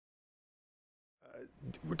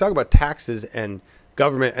we're talking about taxes and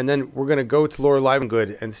government, and then we're going to go to Laura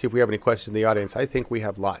Livengood and see if we have any questions in the audience. I think we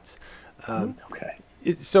have lots. Okay.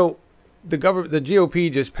 So the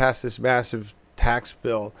GOP just passed this massive tax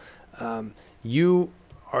bill. You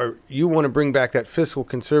want to bring back that fiscal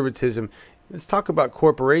conservatism. Let's talk about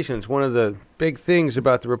corporations. One of the big things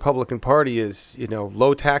about the Republican Party is,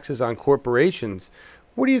 low taxes on corporations.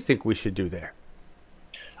 What do you think we should do there?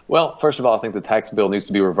 Well, first of all, I think the tax bill needs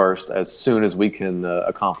to be reversed as soon as we can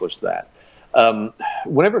accomplish that.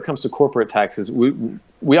 Whenever it comes to corporate taxes,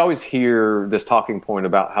 we always hear this talking point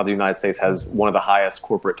about how the United States has one of the highest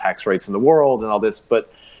corporate tax rates in the world and all this,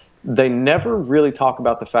 but they never really talk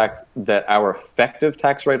about the fact that our effective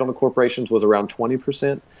tax rate on the corporations was around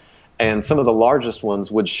 20%, and some of the largest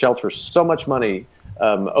ones would shelter so much money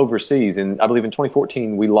overseas. And I believe in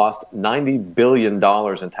 2014, we lost $90 billion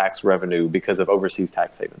in tax revenue because of overseas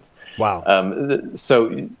tax havens. Wow.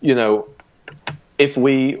 So, if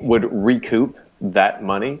we would recoup that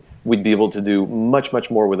money, we'd be able to do much,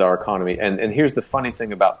 much more with our economy. And here's the funny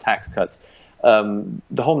thing about tax cuts.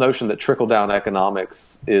 The whole notion that trickle-down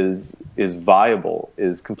economics is viable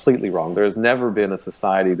is completely wrong. There has never been a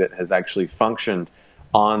society that has actually functioned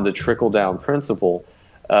on the trickle-down principle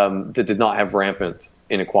that did not have rampant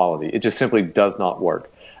inequality. It just simply does not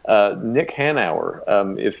work. Nick Hanauer,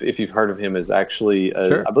 if you've heard of him, is actually,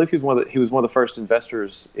 Sure. I believe he was one of the first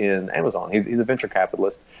investors in Amazon. He's a venture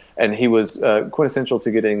capitalist, and he was quintessential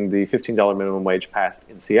to getting the $15 minimum wage passed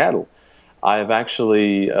in Seattle. I have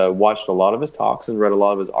actually watched a lot of his talks and read a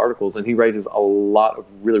lot of his articles, and he raises a lot of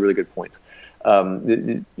really, really good points.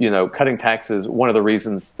 Cutting taxes, one of the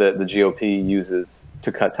reasons that the GOP uses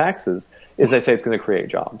to cut taxes is they say it's going to create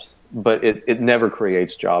jobs, but it never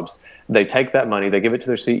creates jobs. They take that money, they give it to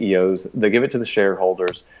their CEOs, they give it to the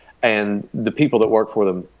shareholders, and the people that work for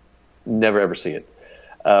them never ever see it.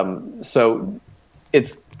 So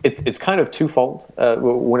it's kind of twofold.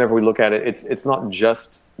 Whenever we look at it, it's not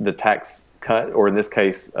just the tax cut, or in this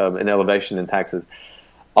case, an elevation in taxes.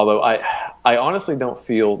 Although I honestly don't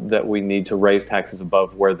feel that we need to raise taxes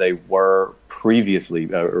above where they were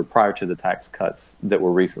previously or prior to the tax cuts that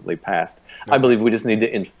were recently passed. I believe we just need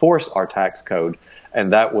to enforce our tax code,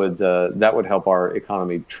 and that would help our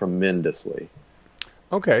economy tremendously.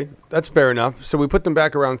 Okay, that's fair enough. So we put them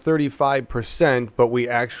back around 35%, but we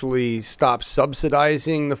actually stop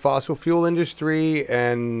subsidizing the fossil fuel industry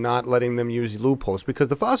and not letting them use loopholes, because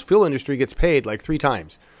the fossil fuel industry gets paid like 3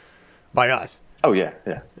 times by us. Oh yeah,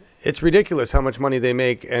 yeah. It's ridiculous how much money they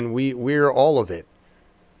make, and we're all of it.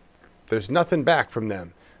 There's nothing back from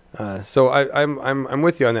them. So I'm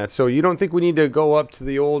with you on that. So you don't think we need to go up to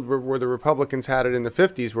the old where the Republicans had it in the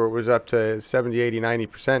 50s, where it was up to 70, 80,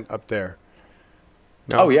 90% up there?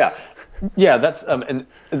 No? Oh yeah, yeah. That's and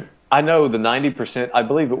I know the 90%. I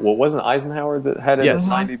believe it wasn't Eisenhower that had it at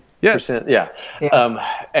 90%. Yes. Yeah.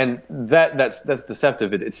 And that's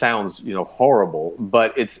deceptive. It sounds horrible,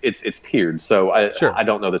 but it's tiered. So I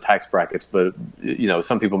don't know the tax brackets, but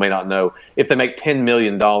some people may not know if they make $10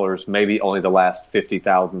 million, maybe only the last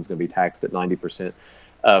 50,000 is going to be taxed at 90%.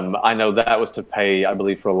 I know that was to pay, I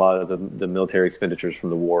believe, for a lot of the military expenditures from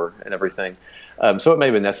the war and everything. So it may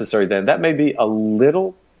have been necessary then. That may be a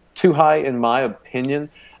little too high in my opinion.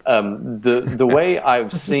 The way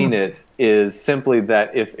I've seen it is simply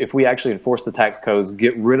that if we actually enforce the tax codes,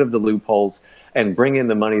 get rid of the loopholes, and bring in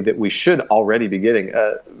the money that we should already be getting.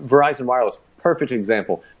 Verizon Wireless, perfect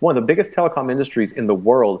example. One of the biggest telecom industries in the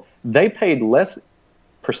world, they paid less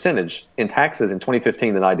percentage in taxes in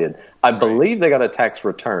 2015 than I did. I believe they got a tax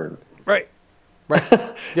return. Right.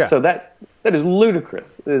 Yeah. So that is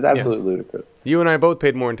ludicrous. It is absolutely ludicrous. You and I both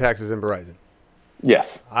paid more in taxes than Verizon.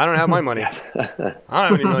 Yes. I don't have my money. I don't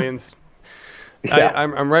have any millions. Yeah.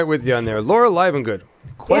 I'm right with you on there. Laura Livengood,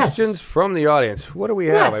 questions from the audience. What do we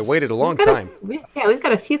have? I waited a long time. We've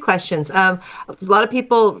got a few questions. A lot of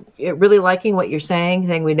people really liking what you're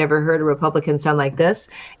saying we never heard a Republican sound like this.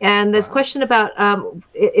 And there's a question about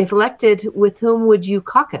if elected, with whom would you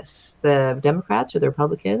caucus? The Democrats or the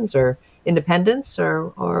Republicans or independents,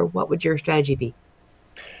 or what would your strategy be?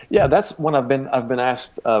 Yeah, that's one I've been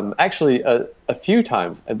asked actually a few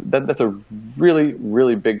times. That's a really,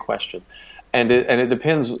 really big question. And it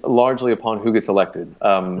depends largely upon who gets elected.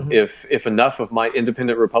 If enough of my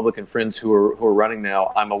independent Republican friends who are running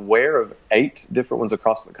now, I'm aware of 8 different ones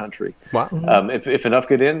across the country. Wow. If enough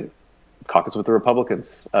get in, caucus with the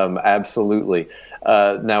Republicans, absolutely.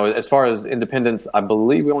 Now, as far as independents, I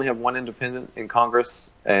believe we only have 1 independent in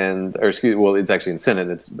Congress, it's actually in Senate.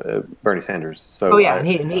 It's Bernie Sanders. So and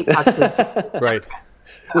he caucuses right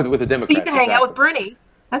with the Democrats. So you can hang out with Bernie.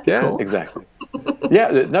 That'd be cool. Exactly. Yeah,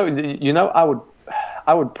 no,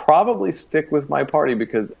 I would probably stick with my party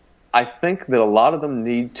because I think that a lot of them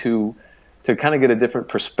need to kind of get a different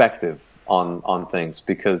perspective on things,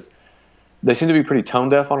 because they seem to be pretty tone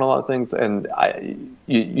deaf on a lot of things. And I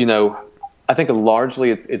think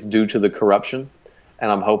largely it's due to the corruption, and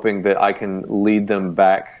I'm hoping that I can lead them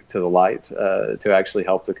back to the light to actually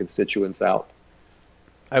help the constituents out.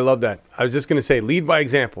 I love that. I was just going to say, lead by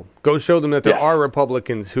example. Go show them that there Yes. are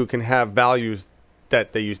Republicans who can have values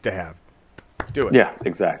that they used to have. Do it. Yeah,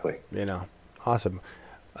 exactly. You know, awesome.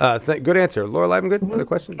 Good answer. Laura Livengood, other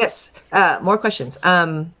questions? Yes. More questions.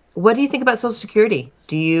 What do you think about Social Security?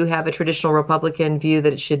 Do you have a traditional Republican view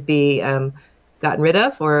that it should be gotten rid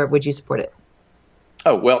of, or would you support it?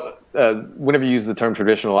 Oh, well, whenever you use the term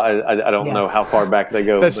traditional, I don't know how far back they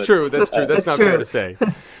go. That's true. That's true. That's not fair to say.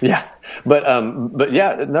 Yeah, but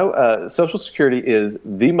yeah, no. Social Security is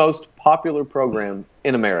the most popular program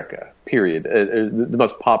in America. Period. The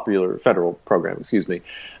most popular federal program. Excuse me.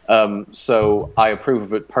 So I approve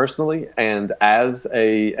of it personally, and as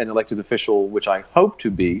an elected official, which I hope to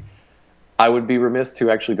be, I would be remiss to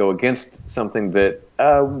actually go against something that,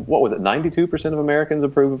 92% of Americans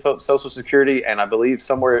approve of Social Security, and I believe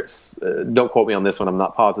somewhere, don't quote me on this one, I'm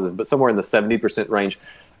not positive, but somewhere in the 70% range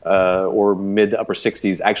or mid to upper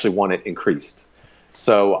 60s actually want it increased.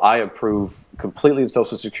 So I approve completely of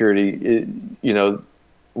Social Security.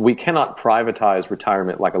 We cannot privatize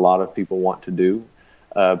retirement like a lot of people want to do.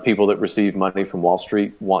 People that receive money from Wall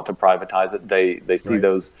Street want to privatize it. They see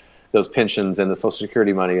Right. those pensions and the Social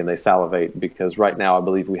Security money, and they salivate, because right now I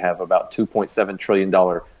believe we have about $2.7 trillion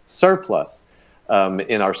surplus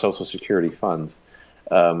in our Social Security funds.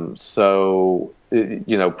 So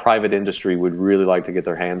private industry would really like to get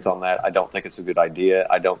their hands on that. I don't think it's a good idea.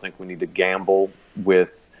 I don't think we need to gamble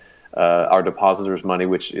with our depositors' money,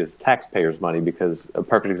 which is taxpayers' money, because a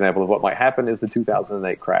perfect example of what might happen is the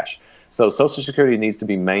 2008 crash. So Social Security needs to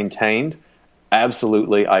be maintained.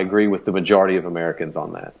 Absolutely, I agree with the majority of Americans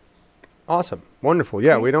on that. Awesome. Wonderful.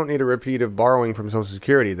 Yeah, we don't need a repeat of borrowing from Social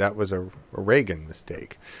Security. That was a Reagan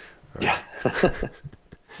mistake. Yeah.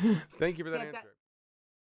 Thank you for that answer.